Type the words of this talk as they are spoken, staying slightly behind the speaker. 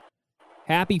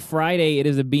Happy Friday. It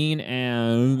is a Bean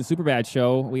and Superbad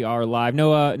show. We are live.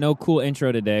 No cool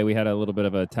intro today. We had a little bit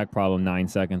of a tech problem 9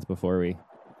 seconds before we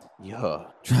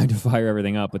tried to fire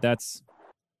everything up, but that's,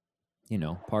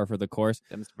 par for the course.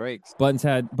 Them's breaks.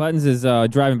 Buttons is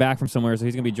driving back from somewhere, so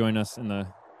he's going to be joining us in the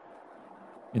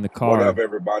car. What up,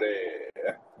 everybody?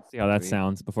 See how that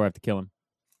sounds before I have to kill him.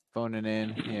 Phoning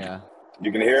in, yeah.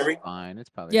 You can hear me? It's fine. It's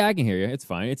probably I can hear you. It's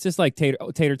fine. It's just like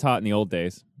tater tot in the old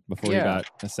days before we got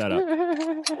a setup. Well,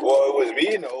 it was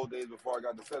me in the old days before I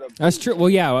got the setup. That's true. Well,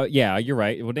 yeah, you're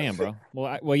right. Well, damn, bro.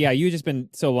 Well, you've just been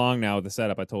so long now with the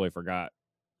setup, I totally forgot.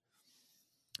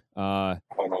 Hold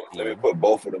on, let me put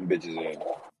both of them bitches in.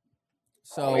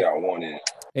 So I only got one in.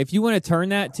 If you want to turn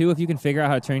that too, if you can figure out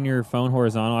how to turn your phone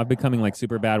horizontal, I'm becoming like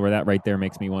super bad where that right there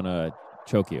makes me want to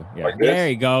choke you. Yeah, like this? There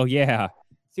you go. Yeah.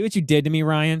 See what you did to me,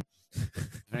 Ryan? I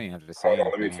don't even have to say Hold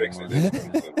on, let me fix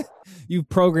it. You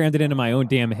programmed it into my own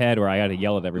damn head where I got to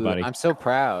yell at everybody. I'm so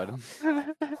proud.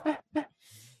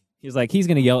 He's like, he's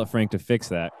going to yell at Frank to fix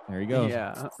that. There he goes.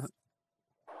 Yeah.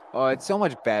 Oh, it's so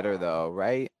much better though,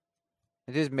 right?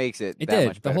 It just makes it. It that did.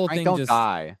 Much The better. whole Frank, thing don't just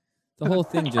die. The whole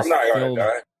thing just I'm not gonna filled.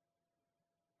 die.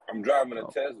 I'm driving a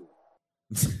Tesla.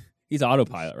 He's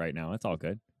autopilot right now. That's all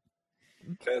good.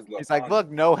 Tesla. He's like,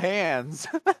 look, no hands.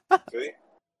 See?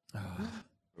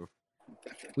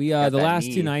 We Got the that last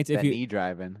knee, 2 nights, that knee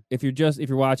driving. if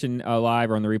you're watching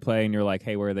live or on the replay and you're like,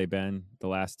 hey, where have they been the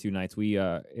last 2 nights? We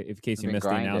in case you missed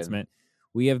the announcement,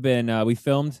 we have been we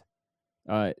filmed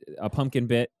a pumpkin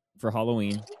bit for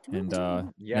Halloween, and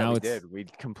now we did. We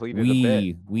completed a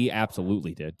bit. We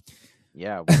absolutely did.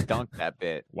 Yeah, we dunked that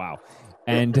bit. Wow.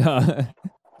 And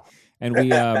and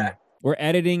we're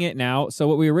editing it now. So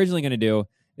what we were originally going to do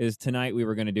is tonight we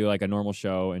were going to do like a normal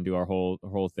show and do our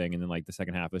whole thing, and then like the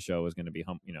second half of the show was going to be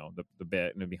the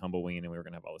bit, and it'd be Humbleween, and we were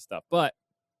going to have all this stuff. But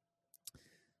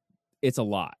it's a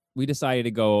lot. We decided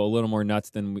to go a little more nuts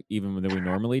than we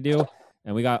normally do,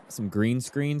 and we got some green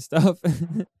screen stuff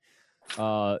is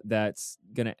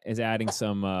adding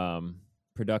some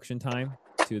production time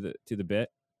to the bit.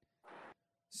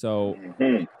 So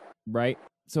right.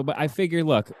 So, but I figure,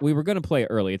 look, we were going to play it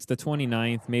early. It's the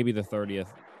 29th, maybe the 30th,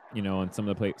 and some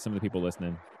of the people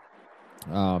listening.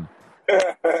 But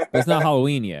it's not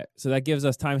Halloween yet, so that gives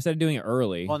us time instead of doing it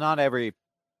early. Well, not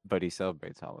everybody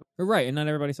celebrates Halloween, right? And not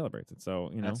everybody celebrates it, so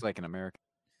that's like an American.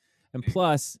 And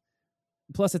plus,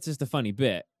 it's just a funny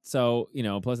bit. So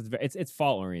plus it's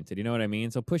fall oriented. You know what I mean?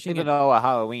 So pushing even though what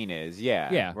Halloween is,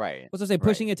 yeah, right. Let's just say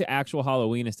pushing it to actual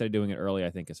Halloween instead of doing it early, I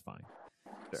think is fine.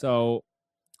 Sure. So.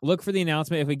 Look for the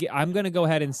announcement. I'm going to go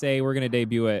ahead and say we're going to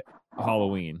debut it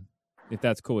Halloween, if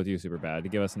that's cool with you, Superbad, to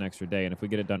give us an extra day. And if we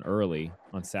get it done early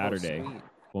on Saturday,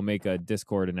 we'll make a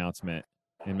Discord announcement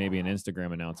and maybe an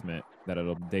Instagram announcement that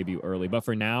it'll debut early. But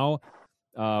for now,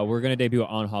 we're going to debut it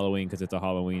on Halloween because it's a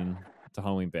Halloween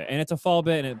bit, and it's a fall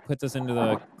bit, and it puts us into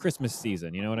the Christmas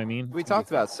season. You know what I mean? We talked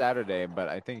about Saturday, but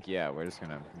I think we're just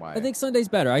gonna. I think Sunday's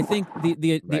better. I think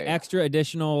the extra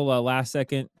additional last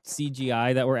second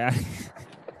CGI that we're adding.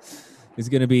 It's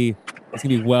gonna be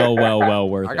well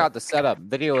worth it. I got the setup.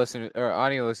 Video listener or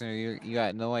audio listener, you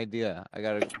got no idea. I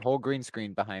got a whole green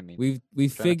screen behind me. We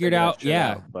figured out.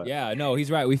 No, he's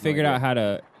right. We figured out how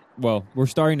to. Well, we're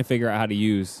starting to figure out how to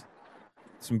use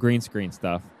some green screen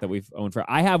stuff that we've owned for.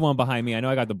 I have one behind me. I know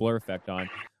I got the blur effect on,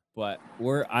 but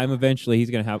he's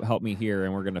gonna help me here,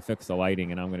 and we're gonna fix the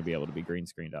lighting, and I'm gonna be able to be green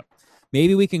screened up.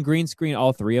 Maybe we can green screen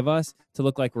all 3 of us to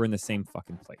look like we're in the same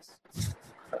fucking place.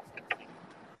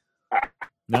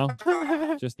 No,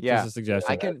 just a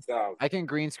suggestion. I can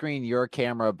green screen your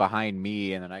camera behind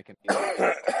me, and then I can.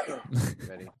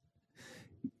 Ready?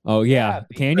 Oh yeah,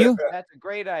 can you? That's a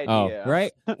great idea. Oh,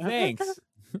 right. Thanks.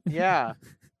 Yeah.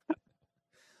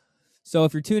 So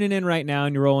if you're tuning in right now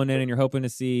and you're rolling in and you're hoping to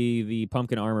see the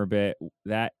pumpkin armor bit,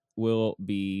 that will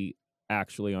be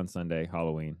actually on Sunday,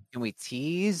 Halloween. Can we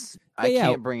tease? I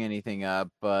can't bring anything up,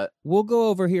 but we'll go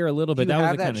over here a little bit. That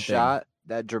was the kind of shot.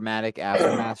 That dramatic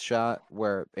aftermath shot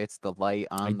where it's the light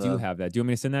on. I do have that. Do you want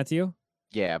me to send that to you?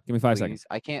 Yeah. Give me 5 seconds.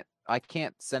 I can't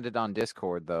send it on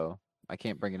Discord though. I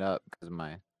can't bring it up because of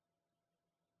my.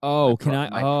 Oh, can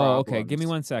I? Oh, okay. Give me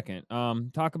 1 second.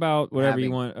 Talk about whatever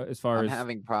you want as far as. I'm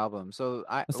having problems. So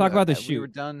let's talk about the shoot. We were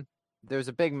done. There's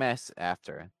a big mess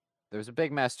after. There's a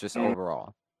big mess just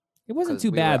overall. It wasn't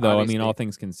too bad though. I mean, all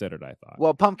things considered, I thought.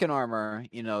 Well, pumpkin armor.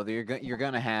 You're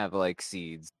gonna have like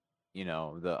seeds.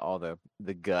 All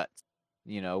the guts.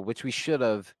 Which we should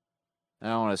have. I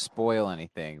don't want to spoil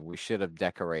anything. We should have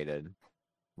decorated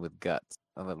with guts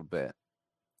a little bit.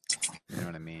 You know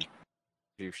what I mean?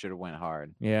 You should have went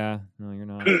hard. Yeah. No, you're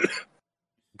not.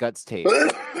 Guts tape.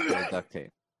 Duct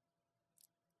tape.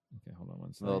 Okay, hold on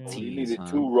one Little second. tea. We needed huh?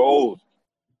 2 rolls.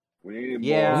 We needed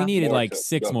Yeah. more. We needed more like to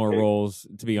 6 more duct tape. rolls,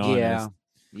 to be honest.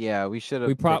 Yeah, we should have.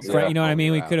 We Yeah. you know what I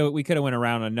mean? We could. could have went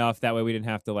around enough that way we didn't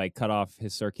have to like cut off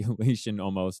his circulation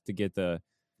almost to get the.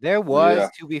 There was, Yeah.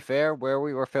 to be fair, where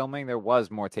we were filming, there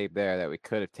was more tape there that we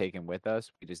could have taken with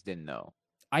us. We just didn't know.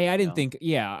 I didn't No. think.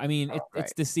 Yeah, I mean it's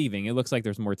Right. deceiving. It looks like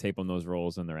there's more tape on those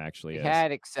rolls than there actually We is.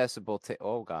 had accessible tape.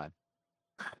 Oh God,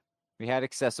 we had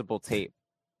accessible tape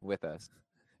with us.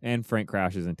 And Frank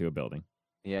crashes into a building.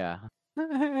 Yeah.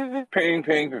 Ping, ping,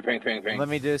 ping, ping, ping, ping. Let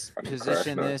me just I can crash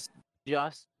position that. this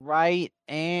just right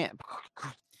and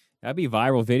That'd be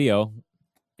viral video.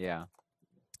 yeah.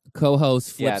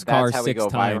 Co-host Yeah, flips that's car how we 6 go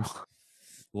times viral.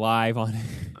 live on.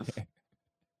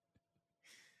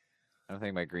 I don't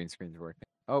think my green screen's working.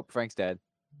 Oh, Frank's dead.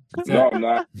 No, I'm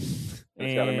not. And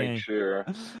Just gotta make sure.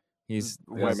 he's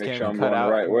Wanna make Webcam sure I'm cut going the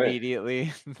out right way.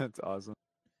 immediately. That's awesome.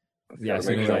 Yeah, Gotta as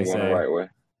soon make as sure I I'm going say. the right way. as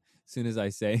soon as I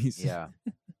say. He's, Yeah.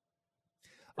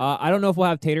 I don't know if we'll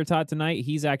have Tater Tot tonight.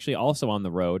 He's actually also on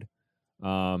the road.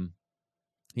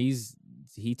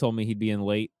 He told me he'd be in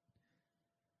late.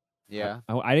 Yeah.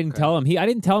 I didn't Okay. tell him I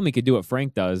didn't tell him he could do what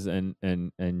Frank does and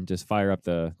just fire up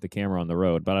the camera on the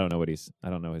road. But I don't know I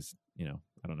don't know his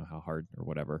I don't know how hard or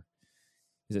whatever.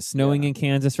 Is it snowing in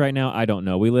Kansas right now? I don't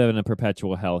know. We live in a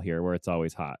perpetual hell here where it's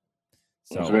always hot.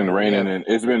 So It's been raining and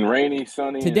it's been rainy,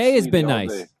 sunny. today and has been sleety all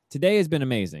nice. day. Today has been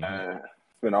amazing. It's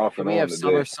been off and We on have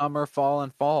today. summer, fall,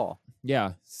 and fall.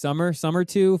 Yeah, summer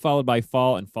 2 followed by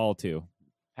fall and fall 2.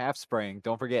 Half spring.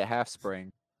 Don't forget half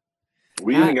spring.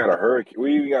 We even got a hurricane.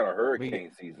 We even got a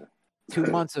hurricane season. 2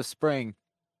 months of spring.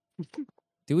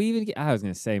 Do we even get? I was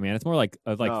gonna say, man, it's more like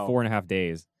No. 4.5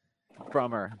 days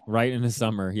Brummer. right into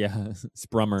summer. Yeah,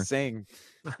 sprummer. Sing.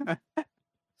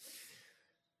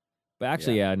 But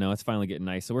actually, yeah, no, it's finally getting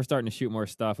nice. So we're starting to shoot more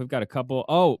stuff. We've got a couple.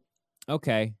 Oh,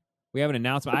 okay. We have an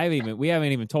announcement. We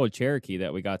haven't even told Cherokee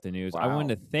that we got the news. I Wow.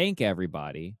 wanted to thank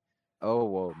everybody, Oh,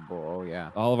 whoa, oh yeah.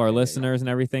 all of our Yeah, yeah, yeah. listeners and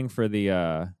everything for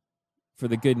the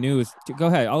good news. Go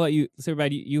ahead. I'll let you. So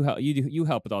everybody, you help. You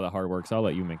help with all the hard work. So I'll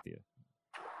let you make the.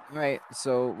 Right.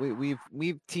 So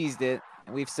we've teased it.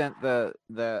 We've sent the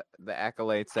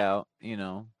accolades out.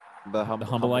 The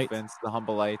Humble-lights? the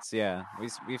Humble-lights. Yeah.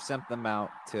 We've sent them out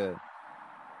to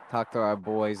talk to our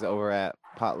boys over at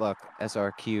Potluck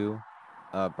SRQ.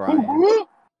 Brian,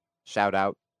 shout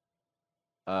out.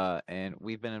 And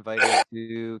we've been invited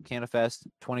to CanaFest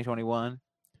 2021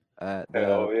 at the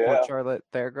Hell yeah. Port Charlotte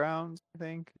Fairgrounds. I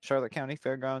think Charlotte County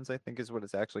Fairgrounds. I think is what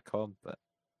it's actually called. But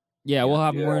Yeah, we'll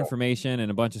have more Yeah. information and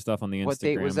a bunch of stuff on the Instagram. what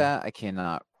date was that? I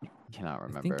cannot I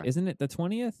remember. think, isn't it the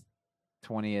 20th?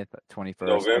 20th, 21st,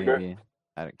 November? maybe.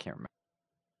 I can't remember.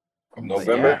 But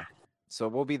November? yeah. So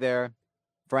we'll be there.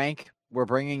 Frank, we're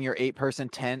bringing your 8-person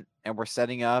tent and we're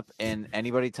setting up. And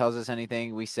anybody tells us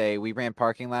anything, we say we ran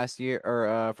parking last year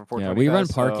or for 420. Yeah, we run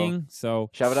Fest, so parking, so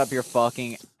shove it up your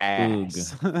fucking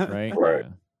ass. right? Right.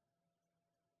 Yeah.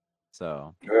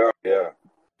 So, Yeah.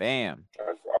 bam.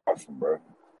 That's awesome, bro.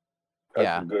 That's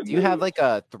Yeah. some good Do you have news. like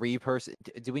a 3-person?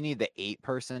 Do we need the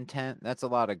 8-person tent? That's a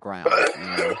lot of ground.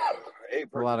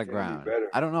 A lot of ground.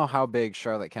 I don't know how big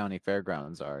Charlotte County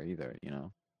Fairgrounds are either.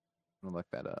 I'm gonna look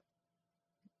that up.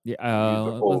 Yeah,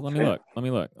 the whole let me tent. look.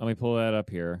 Let me pull that up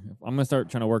here. I'm gonna start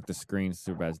trying to work the screen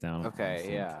super bad's down. Okay,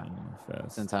 yeah.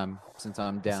 Fest. Since I'm Let's see if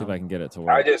down. I can get it to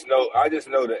I work. just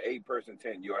know the 8-person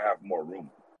tent. You'll have more room.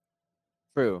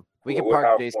 True. We We'll could park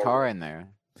have Jay's more car room. in there.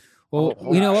 Well,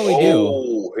 Oh, you know what we do?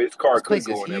 Oh, his car This could place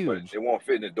go is in there, but huge. it won't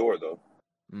fit in the door though.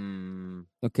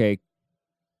 Okay,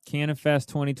 CanaFest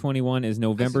 2021 is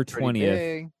November 20th.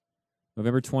 Big.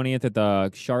 November 20th at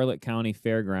the Charlotte County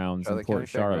Fairgrounds Charlotte in Port County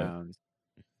Charlotte, Fairgrounds.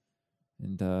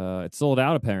 and it's sold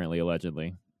out apparently,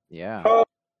 allegedly. Yeah. Oh,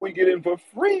 we get in for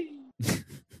free.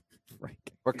 Frank.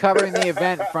 We're covering the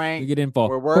event, We Frank. get info.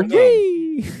 We're working.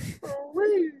 Free!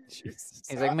 Free. Jesus.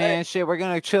 He's like, man, shit, we're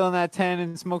gonna chill in that tent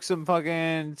and smoke some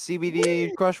fucking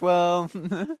CBD Crushwell.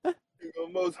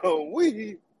 Almost home.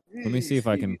 We. Let me see if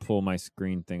I can pull my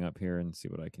screen thing up here and see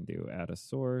what I can do. Add a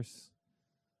source.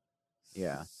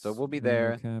 Yeah, so we'll be Screen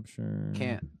there. Capture.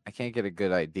 I can't get a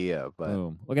good idea, but if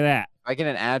Boom. Look at that. I get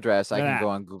an address, I Look at can that. go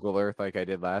on Google Earth like I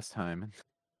did last time.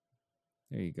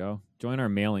 There you go. Join our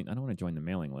mailing. I don't want to join the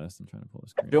mailing list. I'm trying to pull the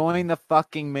screen. up. Join the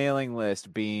fucking mailing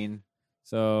list, Bean.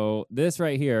 So this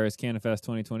right here is CanaFest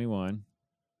 2021.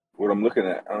 What I'm looking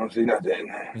at, I don't see nothing.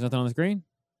 There's nothing on the screen.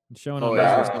 It's showing Oh, on is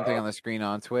there my- Nah. something on the screen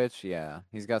on Twitch? Yeah,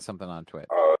 he's got something on Twitch.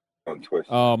 On Twitch.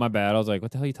 Oh, my bad. I was like,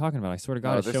 what the hell are you talking about? I swear to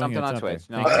God, No, it's there's showing something it's on up there. Twitch.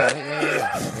 No,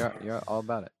 Thank you. you're all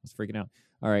about it. I was freaking out.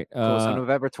 All right. Cool. So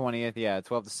November 20th, yeah,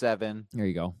 12 to 7. There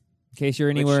you go. In case you're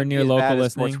Which anywhere should be near as local bad as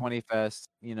listening. 420 Fest,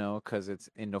 you know, because it's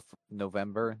in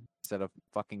November instead of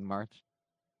fucking March.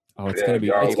 Oh, it's Yeah, gonna be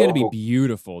y'all it's gonna be local.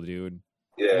 beautiful, dude.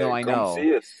 Yeah, No, I come know.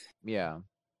 see us. Yeah,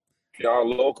 If y'all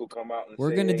local, come out and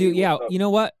We're say, gonna hey, do what's up? you know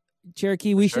what?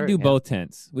 Cherokee, we should sure, do yeah. both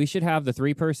tents. We should have the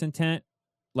 3-person tent,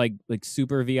 like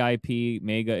super VIP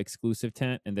mega exclusive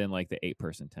tent, and then like the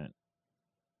 8-person tent.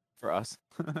 for us.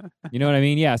 You know what I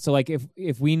mean? Yeah. So like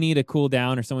if we need a cool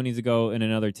down or someone needs to go in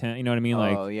another tent, you know what I mean?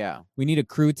 Like Oh yeah, we need a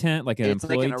crew tent, like an it's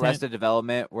like employee an tent. Arrested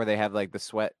Development where they have like the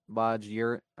sweat lodge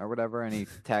yurt or whatever, and he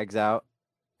tags out,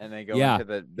 and they go into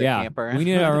the camper. We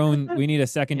need our own. We need a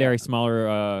secondary,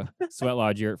 smaller sweat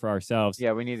lodge yurt for ourselves.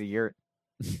 Yeah, we need a yurt.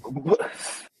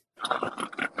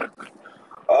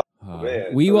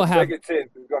 Man, we so will the have second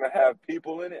tent is gonna have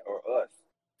people in it or us.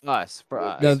 Us for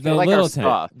us. the like little our tent.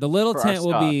 stuff, The little for our tent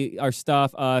will stuff. be our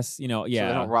stuff. Us, you know, So they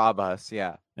yeah. don't rob us.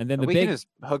 Yeah, And then and the we big, can just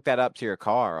hook that up to your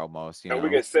car almost. You And know,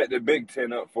 we can set the big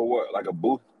tent up for what? Like a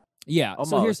booth? yeah. almost.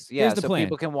 So here's the so plan.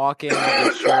 people can walk in with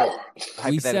their shirt. We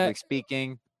Hypothetically set-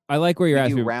 speaking, I like where you're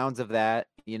we at. do rounds of that.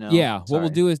 You know. Yeah. What we'll Sorry.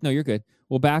 do is no, you're good.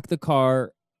 We'll back the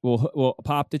car. We'll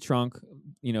pop the trunk.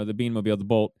 You know, the Beanmobile, the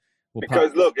bolt. We'll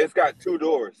Because look, it's got 2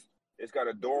 doors. It's got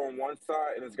a door on one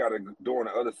side and it's got a door on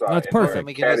the other side. That's And they're perfect. Then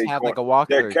we can just have like a walkthrough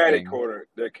They're catty thing. corner.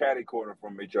 They're catty corner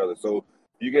from each other. So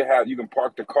you can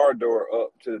park the car door up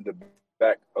to the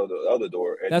back of the other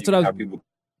door. And That's you what can I have was- people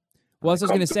Well, that's what I was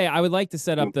come gonna say. I would like to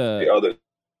set up the other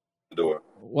door.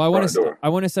 Well, I want front door. to. I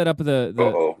want to set up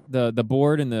Uh-oh. the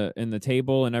board and the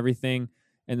table and everything,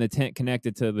 and the tent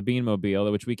connected to the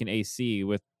Beanmobile, which we can AC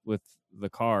with the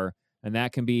car, and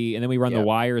that can be. And then we run the Yeah.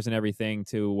 wires and everything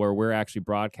to where we're actually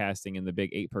broadcasting in the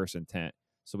big 8-person tent,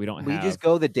 so we don't We have. just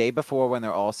go the day before when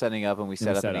they're all setting up, and we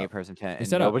set up set an up. 8-person tent, We and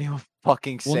set up. nobody will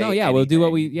fucking say. Well, no, yeah, we'll do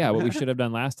what we anything. what we should have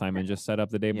done last time and just set up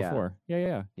the day Yeah. before.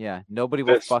 Yeah. Yeah, nobody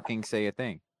will This- fucking say a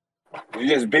thing. You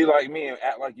just be like me and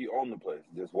act like you own the place.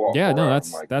 Just walk. Yeah, no, around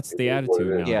that's like that's it the is what it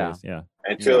attitude is. nowadays. Yeah. Yeah.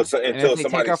 Until And until if they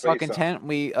somebody take our say fucking something. tent,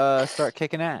 we start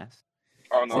kicking ass.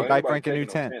 Oh no, Say, ain't buy nobody Frank a new taking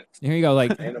no tent. tents. Here you go.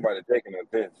 Like Ain't nobody taking no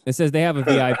tents. it says, they have a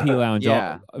VIP lounge.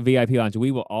 Yeah. A VIP lounge.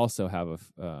 We will also have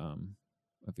a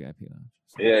VIP lounge.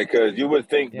 So- Yeah, because you would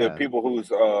think the Yeah. people who's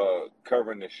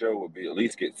covering the show would be at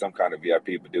least get some kind of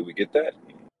VIP, but did we get that?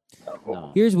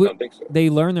 No. Here's I what don't think so. they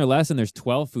learned their lesson. There's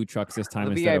 12 food trucks this time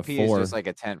The instead VIP of 4. is just like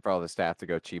a tent for all the staff to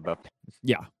go cheap up.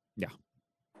 Yeah.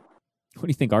 What do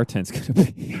you think our tent's gonna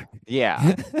be?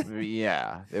 Yeah,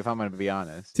 yeah. If I'm gonna be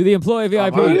honest, To the employee I'm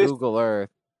VIP. on this- Google Earth.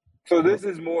 So this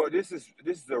is more. This is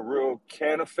a real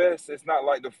Canna Fest. It's not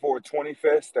like the 420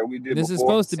 Fest that we did. This is before.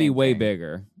 supposed to be Same way thing.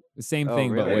 bigger. The same Oh, thing,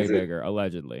 but really? way Is it? bigger.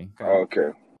 Allegedly,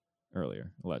 Okay,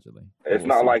 earlier. Allegedly. it's We'll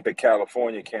not see. like the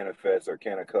California Canna Fest or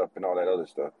Canna Cup and all that other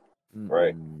stuff.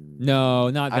 Right. No,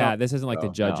 not I don't that. This isn't like the so,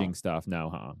 no. judging stuff. No,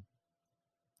 huh?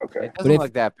 Okay, It doesn't if-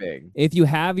 look that big. If you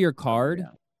have your card, Yeah.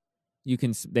 you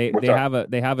can. They What's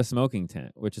up? have a smoking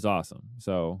tent, which is awesome.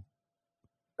 So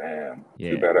damn.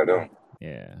 Yeah. Too bad I don't.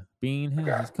 yeah, Bean has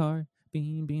Okay. his card.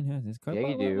 Bean has his card. Yeah,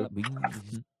 you do.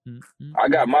 Bean. I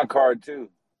got my card too.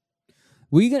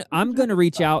 I'm gonna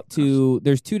reach out to.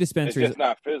 There's 2 It's dispensaries. just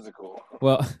not physical.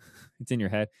 Well, it's in your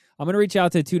head. I'm gonna reach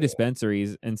out to 2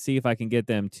 dispensaries and see if I can get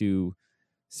them to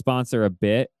sponsor a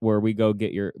bit where we go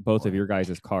get both of your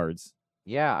guys' cards.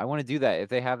 Yeah, I want to do that. If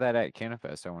they have that at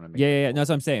CannaFest, I want to make. Yeah. No, that's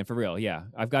what I'm saying. For real. Yeah,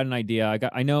 I've got an idea.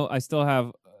 I know. I still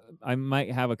have. I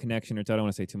might have a connection or two. I don't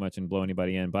want to say too much and blow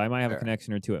anybody in, but I might have a Sure.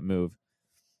 connection or two at Move.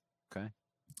 Okay.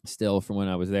 Still from when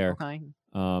I was there. Okay.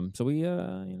 So we,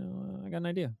 I got an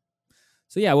idea.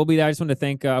 So yeah, we'll be there. I just wanted to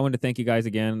thank. I wanted to thank you guys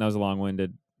again. That was a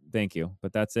long-winded. Thank you,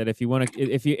 but that's it. If you want to,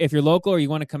 if you're local or you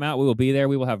want to come out, we will be there.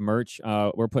 We will have merch.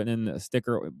 We're putting in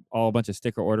a bunch of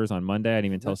sticker orders on Monday. I didn't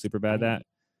even tell That's Superbad fine. that.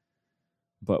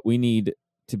 But we need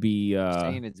to be.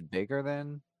 Saying it's bigger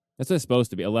than. That's what it's supposed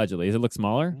to be. Allegedly, does it look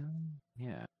smaller?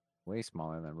 Yeah, way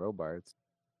smaller than Robarts.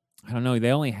 I don't know.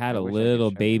 They only had I a wish I could little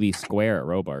show you. baby square at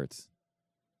Robarts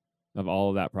of all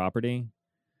of that property.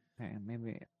 Hey,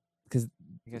 maybe 'Cause-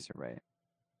 I guess you're right.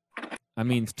 I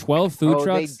mean, 12 food oh,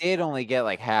 trucks. they did only get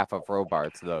like half of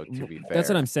Robarts though. To be fair, That's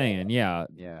what I'm saying. Yeah.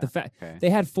 Yeah. The fact Okay. they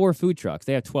had 4 food trucks.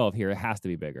 They have 12 here. It has to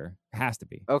be bigger. It has to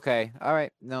be. Okay. All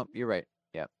right. No, you're right.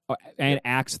 Oh, and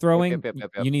axe throwing. yep,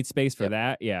 yep. You need space for Yep.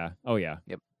 that. Yeah. Oh yeah.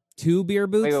 Yep. 2 beer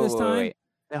booths Wait, this time. wait.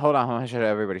 Hold on.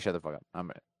 Everybody, shut the fuck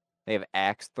up. They have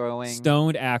axe throwing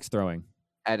Stoned axe throwing.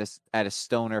 at a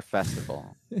stoner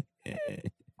festival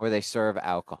where they serve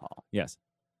alcohol. Yes.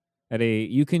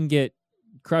 You can get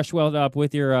crush welled up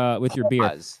with your beer.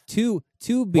 Pause.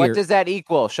 Two beer. What does that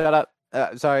equal? Shut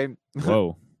up. Sorry.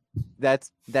 Whoa. That's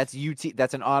UT.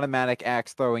 That's an automatic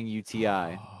axe throwing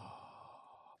UTI.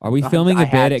 Are we I filming a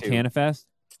had bit at to. CannaFest?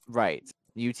 Right.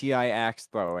 UTI axe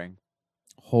throwing.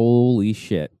 Holy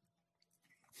shit!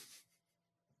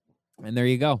 And there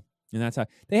you go. And that's how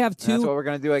they have And that's two. what we're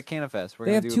gonna do at Canifest. We're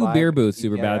They gonna have do two live beer booths, UTI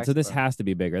super bad. So axe this throwing. has to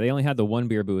be bigger. They only had the one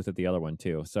beer booth at the other one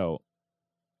too. So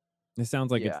it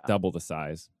sounds like Yeah. it's double the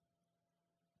size.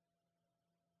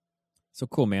 So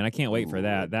cool, man! I can't wait for Ooh.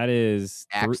 that. That is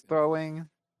Axe throwing.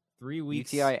 3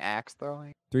 weeks. UTI axe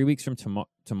throwing. 3 weeks from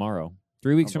tomorrow.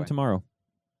 3 weeks from boy. tomorrow.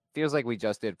 Feels like we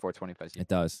just did 420 Fest. It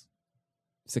does.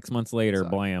 6 months later, Sucks.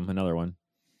 blam, another one.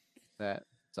 That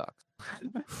sucks.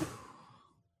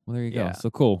 Well, there you Yeah. go.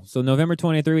 So cool. So November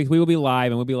 23 weeks, we will be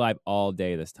live, and we'll be live all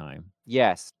day this time.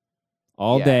 Yes.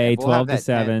 All Yeah, day, if we'll have 12 to that tent,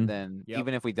 7. Then Yep.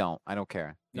 even if we don't, I don't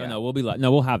care. No, Yeah. no, we'll be live.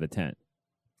 No, we'll have the tent.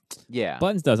 Yeah.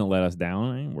 Buttons doesn't let us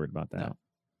down. I ain't worried about that. No.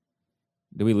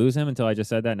 Did we lose him until I just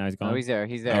said that? Now he's gone. No, he's there.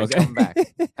 He's there. Oh, He's okay. coming back.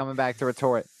 Coming back to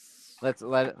retort. Let's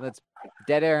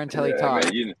dead air until he Yeah, talks.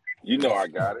 man, you know I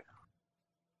got it.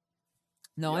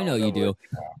 No, I Y'all know you know do. it.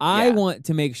 I Yeah. want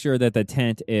to make sure that the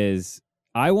tent is.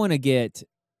 I want to get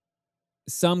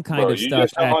some kind Bro, of you stuff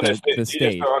just don't at understand. the You just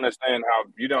stage. don't understand how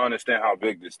you don't understand how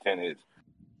big this tent is.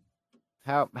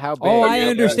 How big? Oh, I Yeah,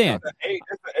 understand.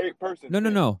 It's an 8-person. No, no,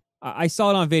 tent. no. I saw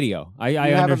it on video. I You have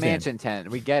understand. a mansion tent.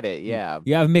 We get it. Yeah.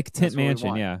 You have Mick That's Tent what we Mansion,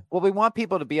 want. yeah. Well, we want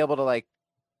people to be able to like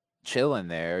chill in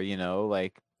there. You know,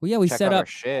 like Well, yeah, we check set out our up.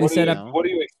 shit. we What do set you, up- know? what do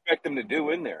you expect them to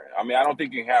do in there? I mean, I don't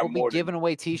think you can have We'll be more. giving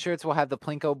away T-shirts. We'll have the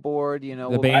Plinko board. You know, The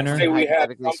we'll be banner. I say we have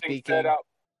hypothetically something speaking. set up.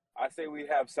 I say we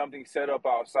have something set up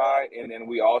outside, and then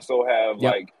we also have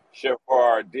Yep. like Chef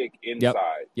our dick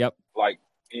inside. Yep. Like,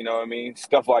 you know what I mean?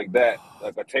 Stuff like that,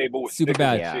 like a table with Super stickers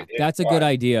bad. and shit That's a inside. good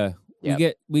idea.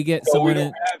 Yep. We get So we someone don't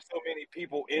in. have so many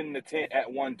people in the tent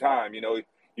at one time. You know,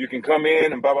 you can come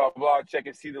in and blah blah blah, check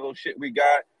and see the little shit we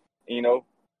got. You know,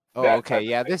 Oh, that okay. type of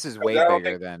Yeah, thing. this is 'Cause way I don't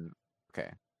bigger think- than. Okay.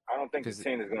 I don't think the 'Cause-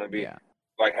 tent is going to be Yeah.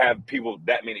 like have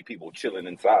that many people chilling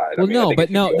inside. Well, I no, think but it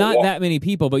should no, be a not walk. that many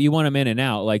people. But you want them in and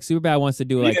out. Like Superbad wants to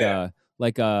do like Yeah.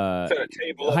 a Set a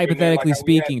table up in there, hypothetically like how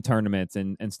we had- speaking tournaments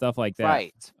and stuff like that.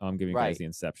 Right. Oh, I'm giving you Right. guys the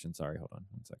inception. Sorry, hold on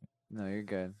 1 second. No, you're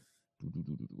good.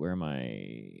 Where am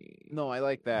I? No, I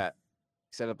like that.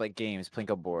 Set up like games,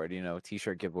 Plinko board. You know,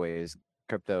 T-shirt giveaways,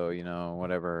 crypto. You know,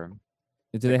 whatever.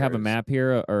 Do they have a stickers. map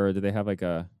here, or do they have like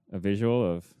a visual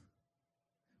of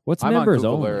what's I'm on members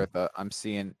Google only? Earth. I'm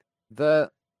seeing the.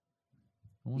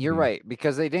 I wanna You're be- right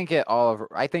because they didn't get all of.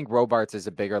 I think Robarts is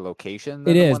a bigger location. It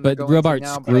Than the is, one they're but going to Robarts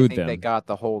now, but I screwed think They them. got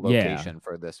the whole Yeah. location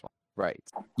for this one. Right.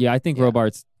 Yeah, I think Yeah.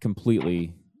 Robarts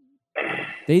completely.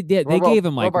 They gave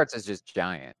him like Robarts is just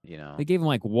giant. You know. they gave him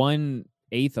like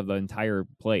 1/8 of the entire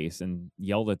place and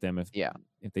yelled at them if Yeah.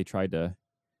 they tried to.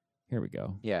 Here we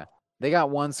go. Yeah. They got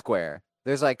one square.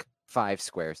 There's like 5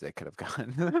 squares they could have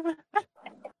gotten.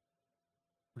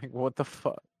 Like what the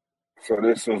fuck? So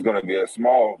this one's going to be a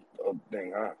small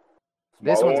thing, huh?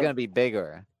 This Smaller one's one? gonna be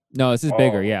bigger. No, this is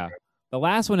bigger. Oh, Yeah, okay. the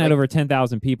last one had Like- over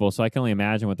 10,000 people, so I can only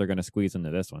imagine what they're going to squeeze into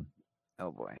this one,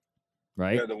 Oh boy.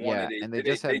 right? Yeah, the one Yeah, that and they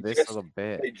just had this little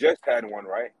bit. They just had one,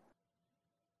 right?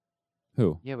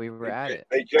 Who? Yeah, we were They at ju- it.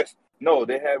 They just no,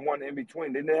 they had one in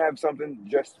between. Didn't they have something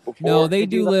just before? No, they They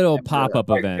do do like little Emperor, pop-up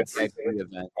like events. Type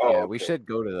Event. Oh, Yeah, we okay. should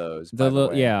go to those. The by the little,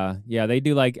 way. yeah, they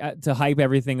do like to hype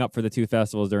everything up for the 2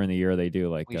 festivals during the year. They do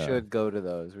like We should go to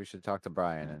those. We should talk to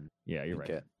Brian and Yeah, you're right.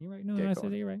 get- You're right. No, get I said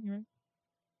going. that. You're right. You're right.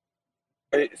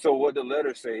 Hey, so what the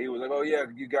letter say? He was like, "Oh yeah,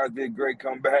 you guys did great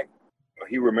comeback."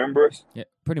 He remembers. Yeah,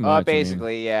 pretty much. I mean,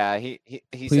 basically, yeah. He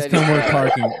please said come he- work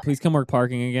parking. Please come work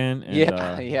parking again. And,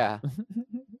 Yeah, yeah.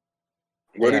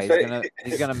 What Yeah, did he say?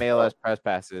 he's gonna mail us press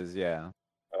passes. Yeah,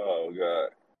 Oh god.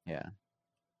 yeah.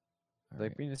 All Like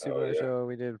right. being a Super Oh, yeah. show,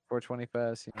 we did 420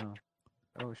 Fest. You know.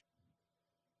 Oh.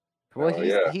 Well, Oh,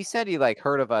 yeah. he said he like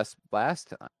heard of us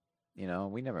last time. You know,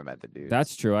 we never met the dude.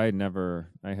 That's true. I had never.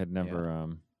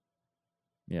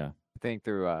 Yeah, I think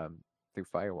through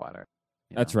Firewater.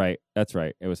 you that's know, right. That's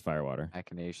right. It was Firewater,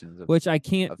 Machinations of which I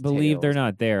can't of believe they're tales.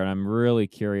 not there, and I'm really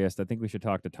curious. I think we should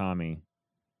talk to Tommy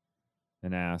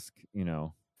and ask. You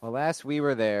know, Well, last we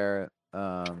were there,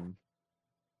 the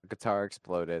guitar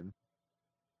exploded.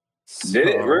 Did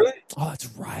it So, really? oh, that's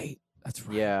right. That's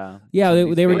right. Yeah. Yeah, they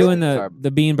Somebody's were doing basement the guitar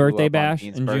the Bean blew birthday up on bash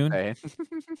Bean's in June. birthday.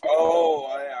 Oh,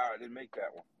 I didn't make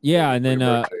that one. Yeah, and For your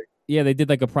then birthday. yeah, they did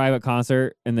like a private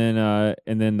concert, and then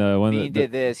the one Bean that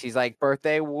did this. He's like,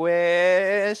 birthday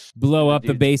wish. blow the up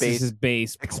the dude's bassist's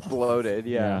bass. Exploded.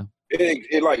 Yeah.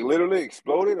 It like literally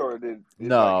exploded, or did it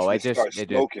No, like, it just- start it just-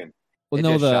 smoking? Well, It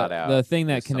no, just shot the out. thing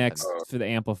that There's something- connects Oh. to the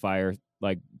amplifier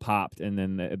like popped, and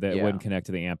then it Yeah. wouldn't connect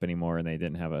to the amp anymore, and they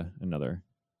didn't have another.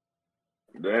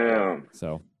 Damn.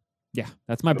 So Yeah,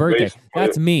 that's my The birthday. bass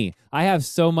That's player. me. I have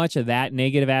so much of that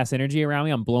negative ass energy around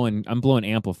me. I'm blowing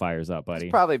amplifiers up, It's buddy.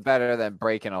 probably better than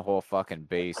breaking a whole fucking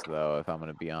bass, though. If I'm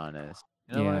gonna be honest,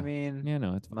 you know what I Yeah. mean? Yeah,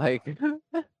 no, it's fine. Like,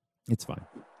 It's fine.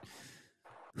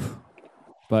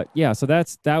 But yeah, so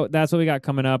that's what we got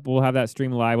coming up. We'll have that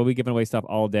stream live. We'll be giving away stuff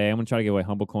all day. I'm gonna try to give away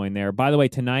Humble Coin there. By the way,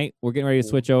 tonight we're getting ready to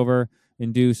switch over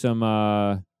and do some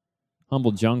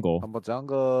Humble Jungle. Humble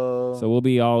Jungle. So we'll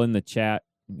be all in the chat.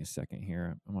 Give me a second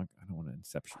here. I'm like, I don't want to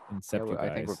incept you guys.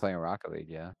 I think we're playing Rocket League.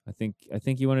 Yeah, I think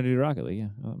you want to do Rocket League. Yeah,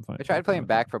 I'm fine. I tried I'm fine playing with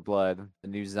Back that. for Blood, the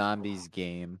new zombies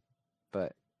game,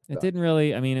 but It didn't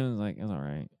really. I mean, it was all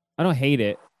right. I don't hate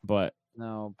it, but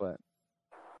no, but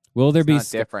will there it's be not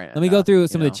different. Let me go enough, through you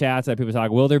some of the know? chats that people talk.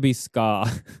 Will there be ska?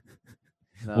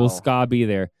 No. Will ska be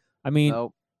there? I mean,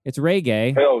 Nope. it's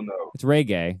reggae. Hell no. It's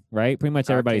reggae, right? Pretty much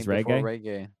God everybody's came before reggae.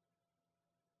 reggae.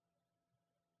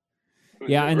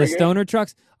 Yeah, and the Reggae? stoner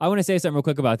trucks. I want to say something real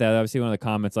quick about that. Obviously, one of the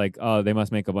comments like, "Oh, they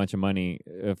must make a bunch of money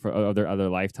for their other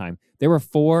lifetime." There were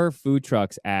 4 food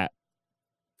trucks at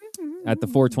the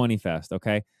 420 Fest.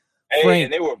 Okay, Hey, Frank.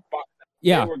 and they were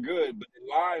Yeah, they were good, but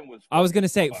the line was. I was gonna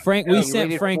say, fucking Frank. hell, We You sent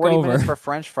waited Frank 40 over. minutes for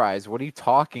French fries. What are you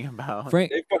talking about?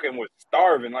 Frank. They fucking was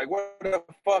starving. Like what the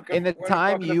fuck? In the where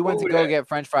time fuck the you went to food go at? get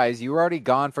French fries, you were already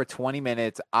gone for 20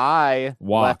 minutes. I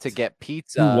Walked. left to get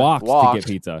pizza. You walked to get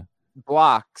pizza.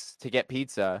 Blocks to get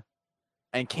pizza,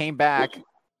 and came back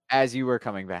as you were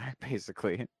coming back.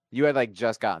 Basically, you had like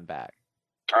just gotten back.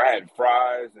 I had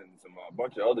fries and some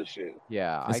bunch of other shit.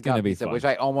 Yeah, It's I gonna got be pizza, fun. which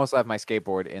I almost left my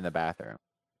skateboard in the bathroom.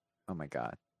 Oh my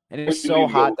god! And it Where'd was you so leave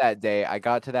it hot go? that day. I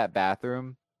got to that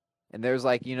bathroom, and there's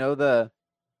like the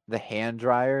hand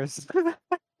dryers Yeah,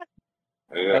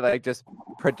 that like just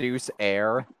produce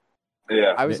air.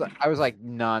 yeah. I was like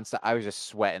nonstop. I was just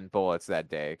sweating bullets that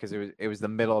day because it was the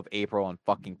middle of April in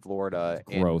fucking Florida.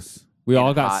 and- Gross. We in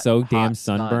all got hot- so hot damn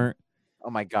sun. sunburnt. Oh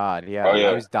my god, yeah, Oh, yeah.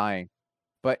 I was dying.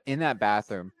 But in that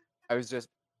bathroom, I was just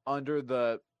under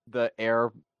the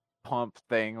air pump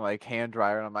thing, like hand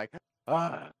dryer, and I'm like,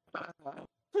 ah. I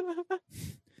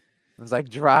was like,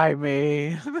 dry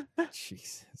me.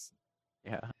 Jesus.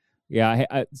 Yeah. Yeah,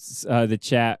 the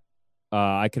chat.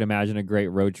 I could imagine a great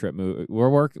road trip movie.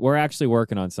 We're actually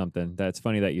working on something. That's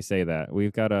funny that you say that.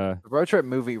 We've got a The road trip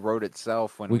movie wrote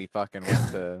itself when we fucking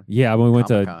went to. yeah. When we went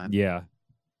to Comic-Con. yeah.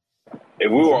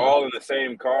 If we were all in the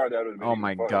same car, that would have been. Oh even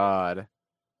my funnier. god.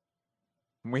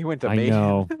 We went to I Maine.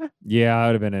 know. Yeah, it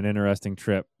would have been an interesting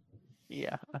trip.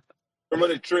 Yeah.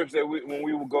 Remember the trips that when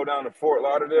we would go down to Fort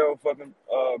Lauderdale, fucking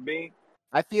Bean?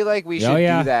 I feel like we Oh, should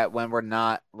yeah. do that when we're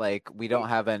not like we don't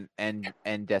have an end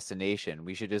destination.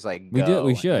 We should just like We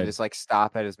go should. and just like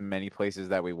stop at as many places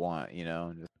that we want, you know.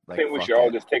 And just, I like, think we fuck should all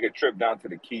it. just take a trip down to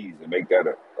the Keys and make that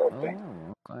a thing.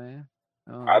 Oh, okay.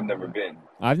 Oh, I've never been.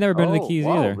 I've never been to the Keys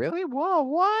whoa, either. Really? Whoa,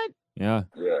 what? Yeah.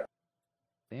 Yeah.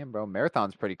 Damn, bro,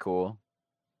 Marathon's pretty cool.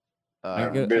 I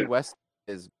get- Key West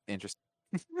is interesting.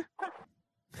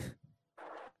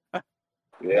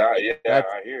 Yeah,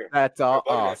 That's- I hear. That's all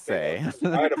buddy I'll that say. stayed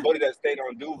I had a buddy that stayed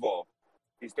on Duval.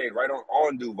 He stayed right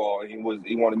on Duval, and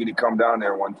he wanted me to come down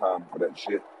there one time for that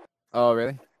shit. Oh,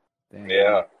 really? Damn.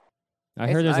 Yeah. I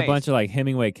It's heard there's a nice. bunch of like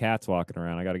Hemingway cats walking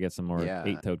around. I got to get some more Yeah.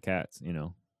 8-toed cats. You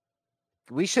know.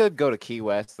 We should go to Key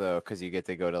West though, because you get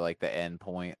to go to like the end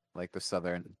point, like the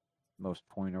southernmost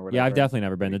point or whatever. Yeah, I've definitely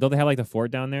never been there. Don't they have like the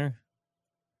fort down there?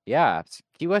 Yeah,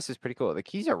 Key West is pretty cool. The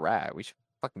Keys are rad. We should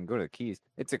fucking go to the Keys.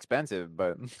 It's expensive,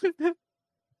 but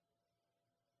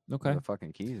Okay. the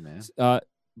fucking Keys, man.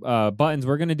 Buttons.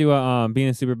 We're gonna do a being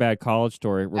a super bad college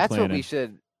story. We're That's planning. what we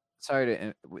should.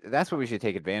 That's what we should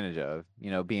take advantage of.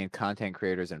 You know, being content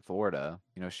creators in Florida.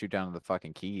 You know, shoot down to the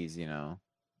fucking Keys. You know,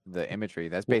 the imagery.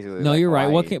 That's basically. No, like you're right.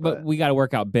 Hawaii, But we got to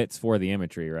work out bits for the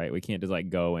imagery, right? We can't just like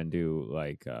go and do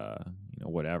like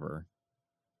whatever.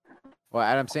 well,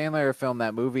 Adam Sandler filmed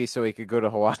that movie so he could go to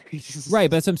Hawaii. Right,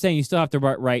 but that's what I'm saying. You still have to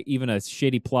write even a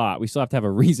shitty plot. We still have to have a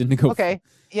reason to go. Okay.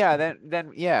 Yeah,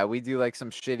 then yeah, we do like some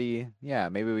shitty. Yeah,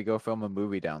 maybe we go film a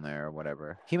movie down there or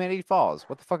whatever. Humanity Falls.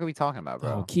 What the fuck are we talking about, bro?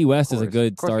 Oh, Key West is a course.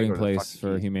 good Of course we starting go to the place fucking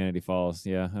for Keys. Humanity Falls.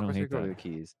 Yeah, I Of don't course we hate go to the that.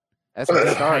 Keys. That's where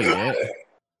it starts. Hate That's it.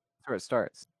 where it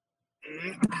starts.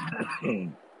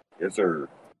 Yes, sir.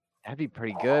 That'd be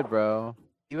pretty good, bro.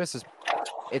 US is.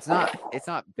 It's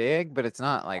not big, but it's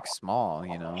not like small.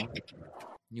 You know.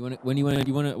 When you want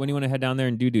to head down there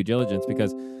and do due diligence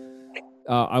because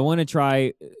I want to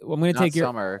try. I'm going to Not take your.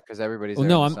 summer because everybody's Well, there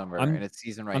no, in the I'm- summer I'm- and it's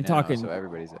season right I'm now, talking- so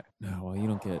everybody's there. No, well, you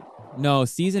don't get. No,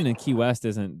 season in Key West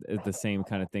isn't the same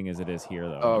kind of thing as it is here,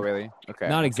 though. Oh, really? Okay.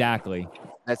 Not exactly.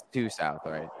 That's too south,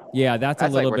 right? Yeah, that's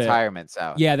That's a little like bit. retirement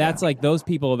south. Yeah, that's like those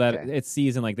people that Okay. it's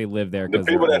season like they live there The because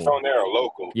people that's on there are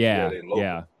local. Yeah, they local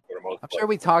yeah. for the most most I'm part. sure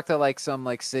we talked to like some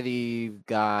like city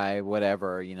guy,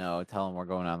 whatever, tell him we're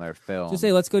going down there to film. Just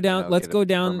say let's go down. Let's get a go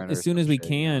down permit as or soon some as we shit,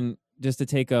 can, just to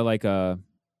take a road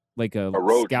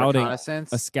trip. scouting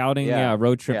Reconnaissance?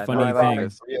 road trip Yeah, no, funding I like thing.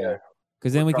 this. Yeah.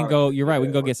 Because then we can go. Reconnaissance, You're right. We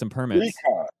can go yeah. get some permits.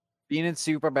 Recon. Being in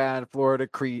super bad Florida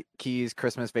Keys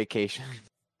Christmas vacation.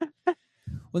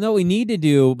 Well, no, what we need to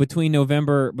do between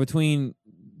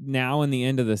now and the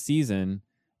end of the season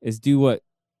is do what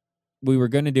we were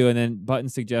going to do, and then Button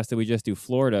suggested we just do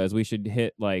Florida, as we should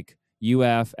hit like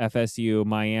UF, FSU,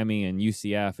 Miami, and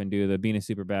UCF, and do the Being a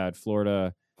Superbad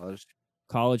Florida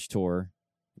college tour,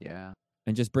 Yeah.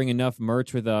 and just bring enough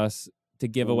merch with us to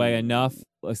give away enough,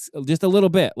 just a little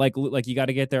bit. Like you got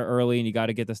to get there early, and you got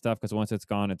to get the stuff, because once it's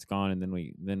gone, and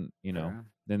then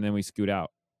then we scoot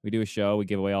out. We do a show, we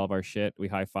give away all of our shit, we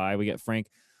high five, we get Frank.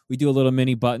 We do a little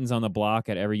mini buttons on the block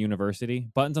at every university.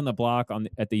 Buttons on the block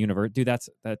at the university. Dude, that's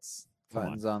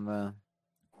Buttons on the.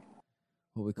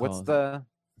 what we call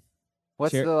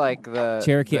What's Cher- the like the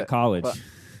Cherokee the, at college.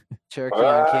 Cherokee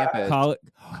on campus?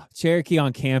 Cherokee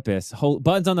on campus.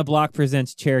 Buttons on the Block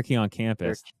presents Cherokee on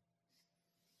campus.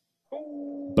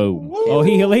 Boom. Oh,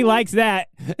 he likes that.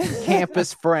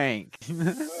 Campus Frank.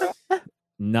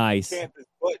 Nice. Campus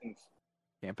buttons.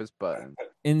 Campus buttons.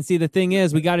 And see, the thing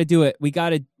is, we got to do it. We got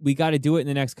to do it in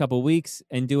the next couple of weeks,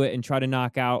 and do it and try to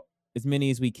knock out as many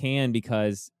as we can,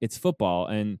 because it's football,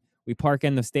 and we park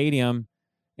in the stadium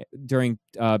during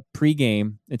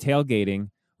pregame and tailgating.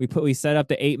 We set up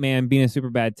the 8-man Being a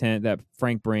Superbad tent that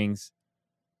Frank brings.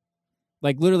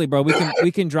 Like literally, bro,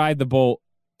 we can drive the Bolt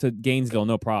to Gainesville,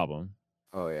 no problem.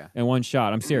 Oh yeah. In one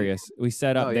shot. I'm serious. We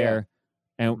set up Oh, there,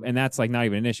 and that's like not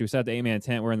even an issue. We set up the 8-man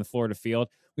tent. We're in the Florida field.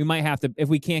 We might have to, if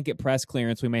we can't get press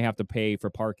clearance, we may have to pay for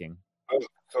parking.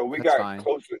 So we That's got fine.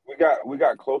 closer. We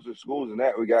got closer schools than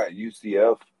that. We got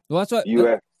UCF, Well, that's what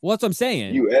I'm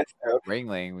saying. USF.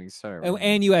 Ringling. We started.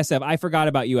 And USF. I forgot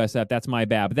about USF. That's my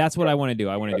bad. But that's what I want to do.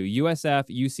 I want to do USF,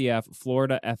 UCF,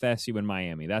 Florida, FSU, and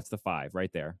Miami. That's the 5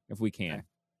 right there, if we can. Okay.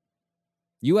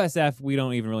 USF, we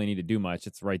don't even really need to do much.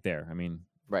 It's right there. I mean,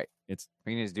 Right. It's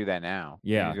we need to do that now.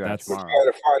 Yeah, We need to do that that's- We tomorrow.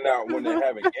 got to find out when they're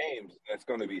having games. That's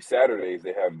going to be Saturdays.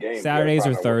 They have games. Saturdays or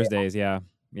We gotta find out Thursdays. Yeah.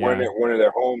 When are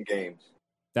their home games?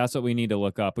 That's what we need to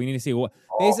look up. We need to see what.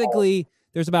 Oh. Basically,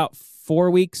 there's about 3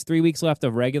 weeks left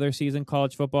of regular season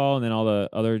college football, and then all the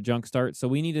other junk starts. So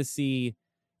we need to see,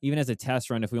 even as a test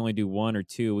run, if we only do 1 or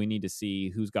 2, we need to see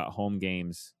who's got home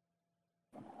games.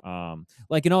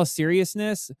 Like in all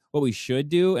seriousness, what we should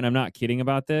do, and I'm not kidding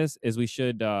about this, is we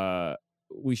should go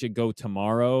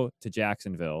tomorrow to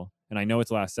Jacksonville. And I know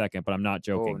it's last second, but I'm not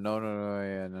joking. Oh no,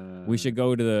 yeah, no. We should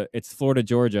go to it's Florida,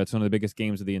 Georgia. It's one of the biggest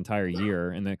games of the entire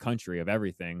year in the country, of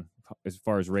everything, as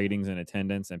far as ratings and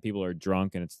attendance, and people are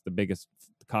drunk, and it's the biggest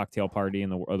cocktail party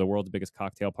the world's biggest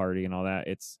cocktail party and all that.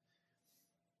 It's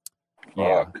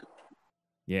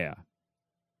yeah.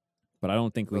 But I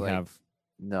don't think we But, like, have.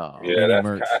 No. Yeah, any that's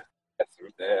merch. that's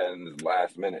in the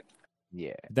last minute.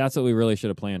 Yeah. That's what we really should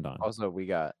have planned on. Also, we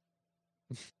got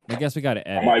I guess we got to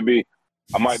edit. I might be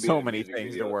So in a many music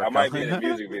things to video. work I might be on. in a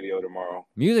music video tomorrow.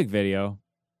 Music video.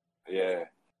 Yeah.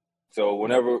 So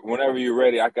whenever you're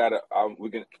ready, I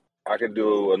can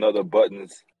do another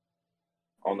buttons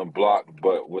on the block,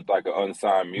 but with like an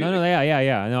unsigned music. No,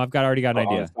 yeah. No, already got an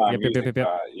idea. Unsigned Yep. music,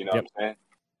 you know Yep. what I'm saying?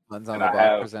 Buttons on And the I Block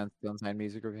have- presents the Unsigned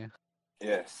Music Review.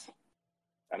 Yes.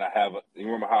 And I have. You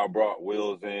remember how I brought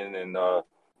Wills in and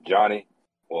Johnny?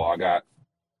 Well, I got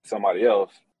somebody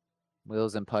else.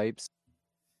 Wheels and Pipes.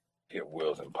 Get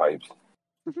Wills and Pipes.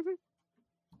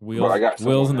 Wheels, Well, I got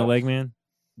Wheels and the someone leg man.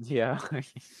 Yeah. I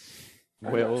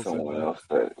got Wills. someone else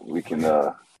that we can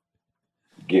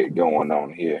get going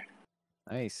on here.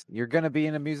 Nice. You're gonna be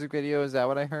in a music video. Is that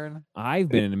what I heard? I've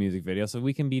been in a music video, so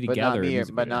we can be But together. not in me.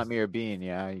 music But not videos. me or Bean.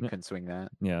 Yeah, you can swing that.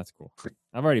 Yeah, that's cool.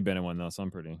 I've already been in one though, so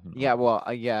I'm pretty. Yeah. Well.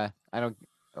 Yeah. I don't.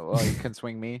 Well, you can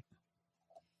swing me.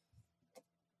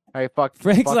 All right. Fuck.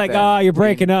 Frank's fuck like, then. oh, you're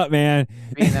breaking up, man.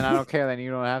 Bean, then I don't care. Then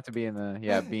you don't have to be in the.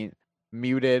 Yeah. Bean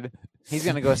muted. He's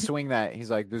gonna go swing that. He's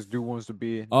like, this dude wants to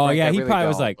be. Oh Frank, yeah, I he really probably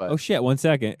was don't, like, but- oh shit, 1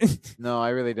 second. No, I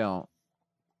really don't.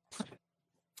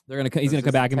 He's gonna It's come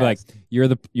just back a and be like, test.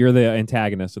 you're the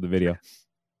antagonist of the video.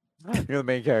 You're the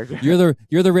main character. You're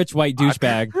the rich white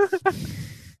douchebag.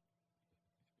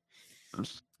 All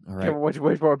Come right. on,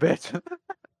 wait for a bit.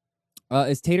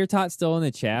 Is Tater Tot still in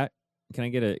the chat? Can I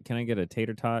get a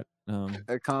Tater Tot?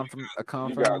 A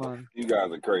confirm one. You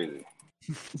guys are crazy.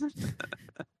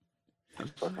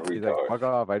 Fucking He's like, retard. fuck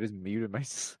off. I just muted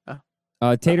myself.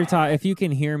 Tater Tot, if you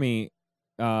can hear me,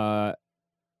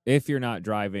 if you're not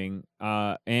driving,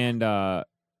 and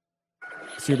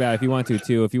Superbad, if you want to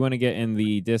too, if you want to get in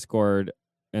the Discord,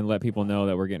 and let people know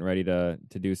that we're getting ready to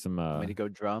do some Want me to go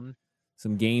drum?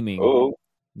 some gaming, Oh,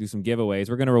 do some giveaways.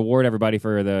 We're gonna reward everybody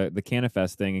for the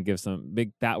Canifest thing and give some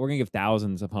big that we're gonna give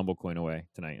thousands of humble coin away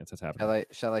tonight. That's what's happening.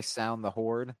 Shall I sound the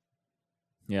horde?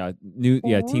 Yeah,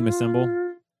 team assemble.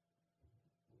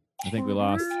 I think we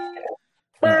lost.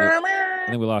 I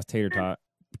think we lost Tater Tot.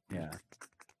 Yeah.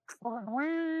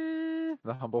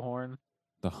 The humble horn.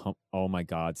 Oh my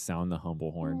God! Sound the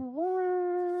humble horn.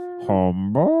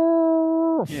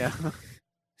 Humble. Yeah.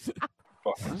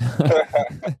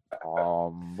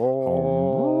 Humble.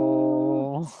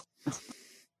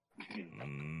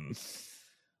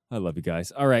 I love you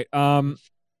guys. All right.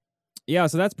 Yeah,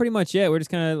 so that's pretty much it. We're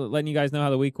just kind of letting you guys know how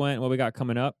the week went, what we got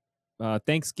coming up.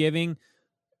 Thanksgiving.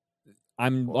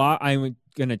 I'm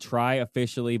gonna try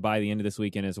officially by the end of this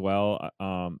weekend as well.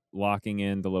 Locking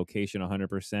in the location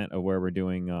 100% of where we're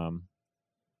doing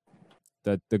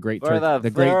the great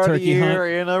turkey year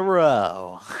hunt in a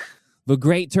row. The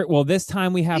great turkey. Well, this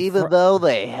time we have Even though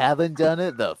they haven't done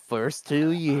it the first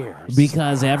 2 years.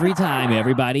 because every time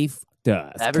everybody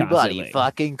does. Everybody constantly.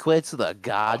 fucking quits the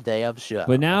goddamn show.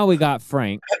 But now we got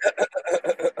Frank.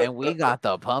 And we got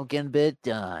the pumpkin bit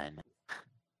done.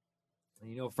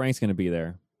 You know Frank's gonna be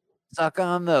there. Suck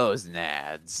on those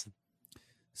nads.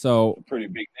 So pretty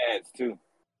big ads too.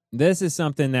 this is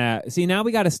something that now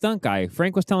we got a stunt guy.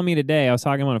 Frank was telling me today. I was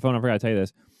talking to him on the phone. I forgot to tell you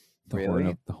this.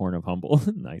 The horn of humble.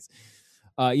 Nice.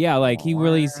 Yeah, like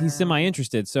he's semi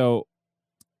interested. So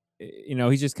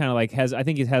he's just kind of like I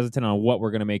think he's hesitant on what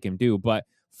we're gonna make him do. But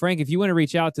Frank, if you want to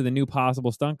reach out to the new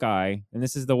possible stunt guy, and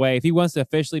this is the way, if he wants to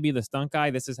officially be the stunt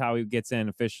guy, this is how he gets in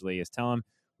officially. Is tell him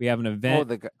we have an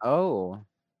event.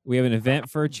 We have an event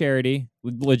for a charity,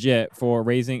 legit, for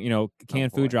raising,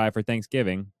 canned food drive for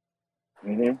Thanksgiving.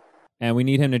 Mm-hmm. And we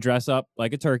need him to dress up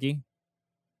like a turkey.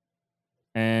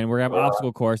 And we're going to have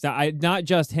obstacle course. Now, not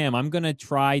just him. I'm going to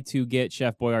try to get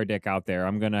Chef Boyardee out there.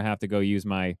 I'm going to have to go use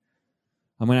I'm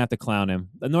going to have to clown him.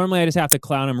 Normally, I just have to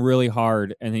clown him really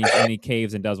hard, and he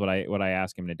caves and does what I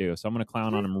ask him to do. So I'm going to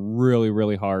clown on him really,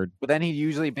 really hard. But then he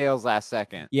usually bails last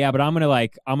second. Yeah, but I'm going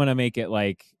to make it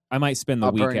like, I might spend the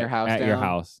week at your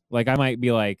house. Like I might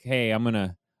be like, hey, I'm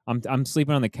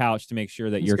sleeping on the couch to make sure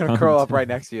that you're gonna curl up right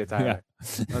next to you, Tyler.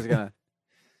 Yeah. I was gonna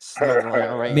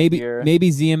maybe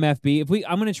ZMFB.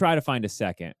 I'm gonna try to find a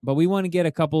second, but we want to get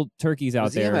a couple turkeys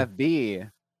out there.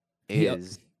 ZMFB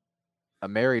is a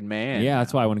married man. Yeah,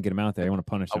 that's why I want to get him out there. I want to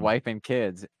punish him. A wife and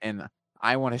kids, and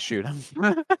I want to shoot him.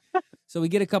 So we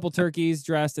get a couple turkeys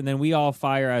dressed, and then we all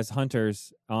fire as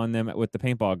hunters on them with the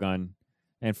paintball gun.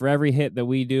 And for every hit that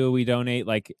we do, we donate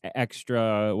like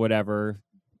extra whatever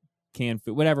canned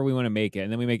food, whatever we want to make it,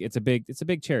 and then we make it's a big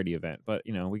charity event. But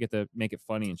we get to make it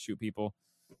funny and shoot people.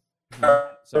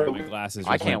 Sorry, my glasses.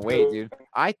 I can't wait, dude.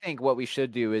 I think what we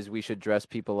should do is we should dress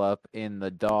people up in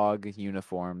the dog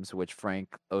uniforms, which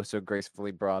Frank so gracefully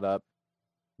brought up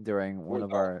during one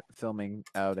of our filming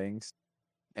outings,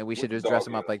 and we should just dress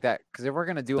them up like that. Because if we're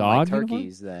gonna do them like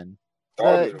turkeys, then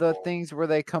the things where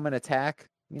they come and attack.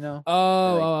 That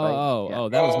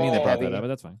was me that brought that up, but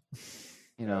that's fine.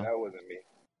 that wasn't me.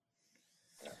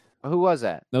 Who was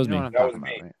that? That was me. That was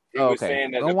me. Right? He was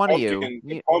saying that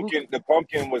the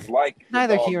pumpkin was like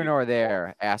neither here nor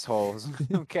there, assholes.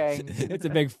 Okay, it's a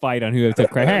big fight on who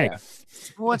took credit. Hey,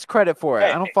 who wants credit for it?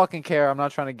 I don't fucking care. I'm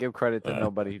not trying to give credit to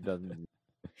nobody who doesn't.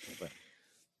 But.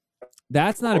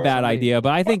 That's not a bad idea,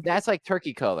 but I think that's like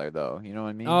turkey color, though. You know what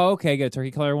I mean? Oh, okay, get a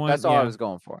turkey color one. That's all I was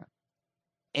going for.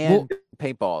 And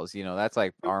paintballs, that's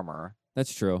like armor.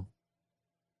 That's true.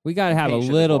 We got to have a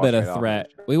little bit of threat.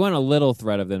 We want a little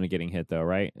threat of them getting hit, though,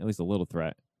 right? At least a little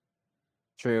threat.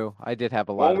 True. I did have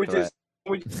a lot of threat.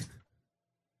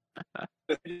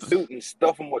 Suit and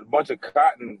stuff them with a bunch of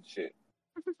cotton and shit.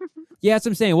 Yeah, that's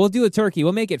what I'm saying. We'll do a turkey.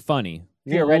 We'll make it funny.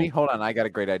 Here, ready? Hold on. I got a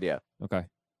great idea. Okay.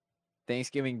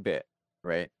 Thanksgiving bit,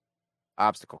 right?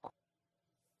 Obstacle.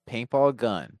 Paintball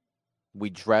gun. We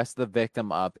dress the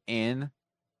victim up in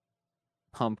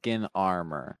pumpkin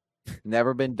armor.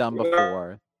 Never been done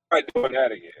before. I'm doing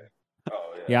that again.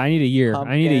 Oh, yeah. I need a year.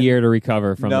 I need a year to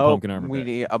recover from the pumpkin armor. We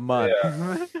need a month.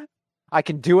 Yeah. I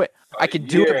can do it. I can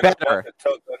do it better.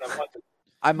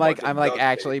 I'm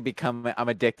actually I'm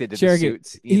addicted to the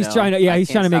suits. He's trying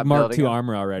to make Mark II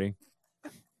armor already.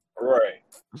 Right.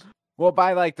 Well,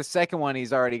 by like the second one,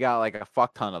 he's already got like a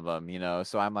fuck ton of them,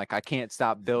 So I'm like, I can't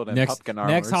stop building pumpkin armor.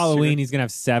 Next Halloween, he's gonna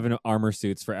have 7 armor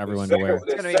suits for everyone to wear.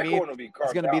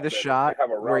 It's gonna be the shot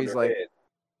where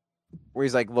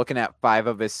he's like looking at 5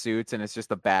 of his suits, and it's just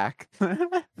the back,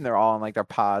 and they're all in like their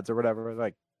pods or whatever,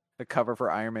 like the cover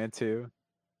for Iron Man 2.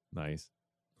 Nice.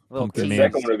 Pumpkin Man. The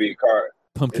second one will be carved.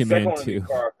 Pumpkin Man 2.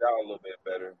 Carved out a little bit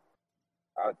better,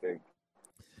 I think.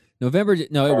 November.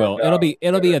 No, it will. It'll be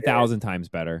 1,000 times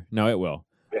better. No, it will.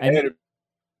 It And- had to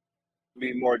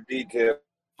be more detailed.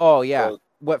 Oh yeah, So-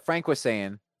 what Frank was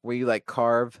saying, where you like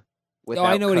carve without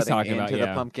I know what he's cutting talking about, into the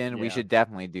yeah. pumpkin. We Yeah. should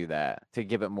definitely do that to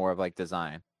give it more of like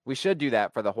design. We should do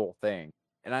that for the whole thing.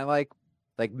 And I like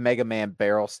Mega Man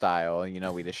barrel style. You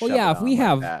know, we just Well, shove yeah. it If on we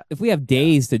like that. have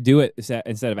days to do it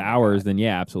instead of Oh my hours, God. then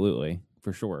yeah, absolutely,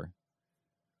 for sure.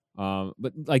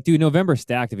 But like, dude, November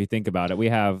stacked. If you think about it, we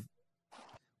have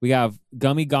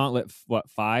Gummy Gauntlet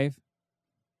 5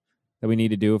 that we need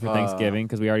to do for Thanksgiving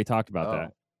because we already talked about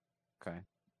that. Okay,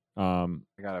 Um,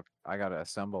 I gotta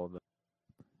assemble the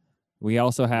we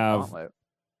also have gauntlet.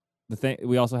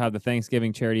 we also have the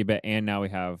Thanksgiving charity bet, and now we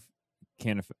have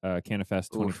Canifest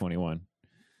 2021.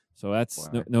 So that's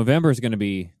Boy. November's gonna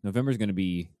be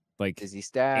like Busy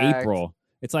stack. April.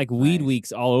 It's like Weed Nice.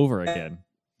 Weeks all over again.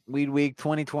 Weed Week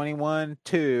 2021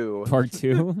 2. Part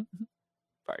 2.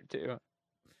 Part 2.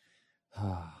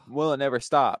 Will it never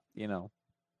stop? You know,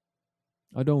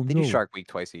 I don't they know. do Shark Week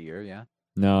twice a year. Yeah,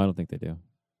 No, I don't think they do.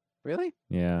 really?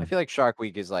 Yeah. I feel like Shark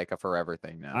Week is like a forever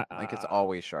thing now. Like it's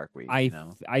always Shark Week. I you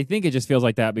know? I think it just feels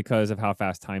like that because of how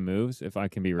fast time moves. If I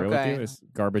can be real with Okay, you, as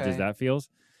garbage as okay. that feels.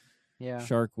 Yeah.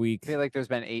 Shark Week. I feel like there's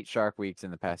been 8 Shark Weeks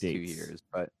in the past 2 Dates. years,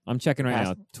 but I'm checking right now. past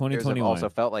years have 2021. also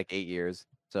felt like 8 years.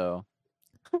 So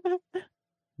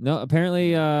No,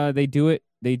 apparently they do it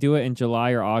in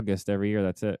July or August every year.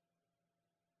 That's it.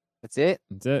 that's it.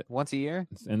 That's it. Once a year.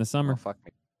 It's in the summer. Oh, fuck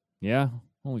me. Yeah.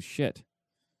 Holy shit.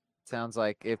 Sounds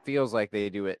like it feels like they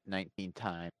do it 19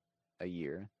 times a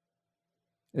year.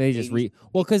 They just 80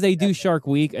 because they do Shark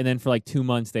Week and then for like 2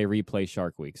 months they replay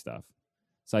Shark Week stuff.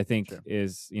 So I think Sure.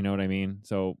 is you know what I mean.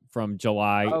 So from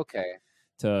July Okay.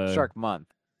 to Shark month.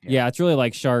 Yeah, it's really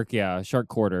like Shark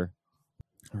Quarter.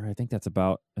 All right, I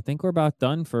think we're about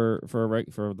done for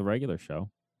the regular show.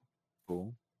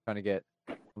 Cool. Trying to get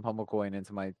some humble coin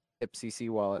into my TipCC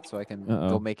wallet so I can Uh-oh.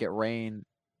 go make it rain.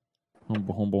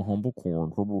 Humble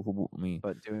corn. Me.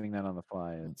 But doing that on the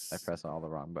fly, I Let's- press all the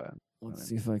wrong buttons. Let's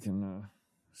see if I can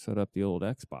set up the old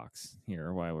Xbox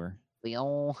here while we're. The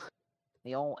old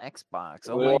Xbox.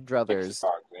 Oh Well, my druthers.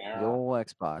 Xbox, The yeah. old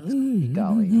Xbox.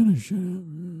 Golly.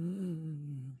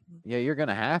 Yeah, you're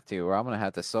gonna have to, or I'm gonna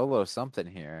have to solo something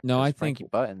here. No, 'cause I Frankie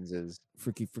think- Buttons is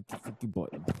Freaky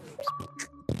button.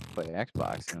 play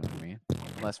Xbox. You know what I mean?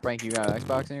 Unless Frank, you got an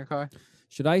Xbox in your car?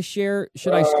 Should I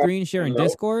screen share in no.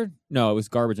 Discord? No, it was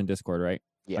garbage in Discord, right?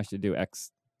 Yeah. I should do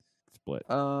X split.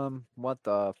 What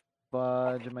the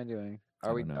fudge am I doing? I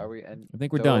Are we? don't know. Are we? And I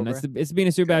think we're go done. over? It's been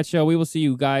a super bad show. We will see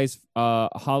you guys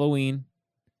Halloween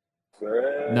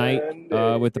night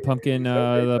with the pumpkin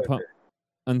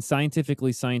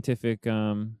unscientifically scientific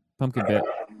pumpkin bit,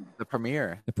 the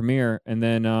premiere. the premiere, and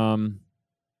then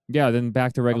then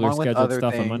back to regular Along with scheduled other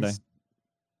stuff on Monday. things.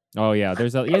 Oh yeah,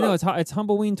 there's it's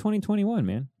Humbleweed 2021,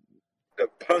 man. The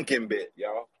pumpkin bit,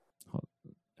 y'all.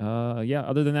 Yeah.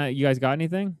 Other than that, you guys got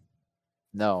anything?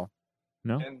 No.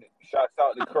 No. And shouts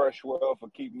out to Crushwell for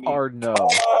keeping me Hard no.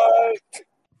 tight.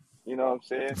 You know what I'm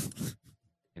saying?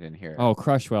 I didn't hear it. Oh,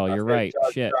 Crushwell, you're I said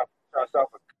right. Shit. Shouts out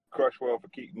for Crushwell for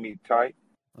keeping me tight.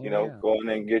 Oh, You know, yeah. go in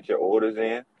there and get your orders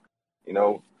in. You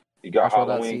know, you got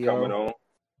Halloween Crushwell.co. coming on.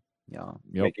 Yeah.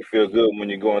 Yep. Make you feel good when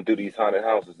you're going through these haunted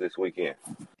houses this weekend.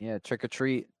 Yeah. Trick or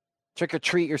treat. Trick or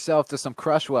treat yourself to some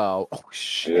Crushwell. Oh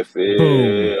shit. Yes,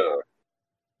 Boom.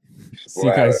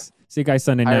 yeah. See you guys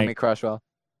Sunday Hire night. me, Crushwell.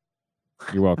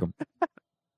 You're welcome.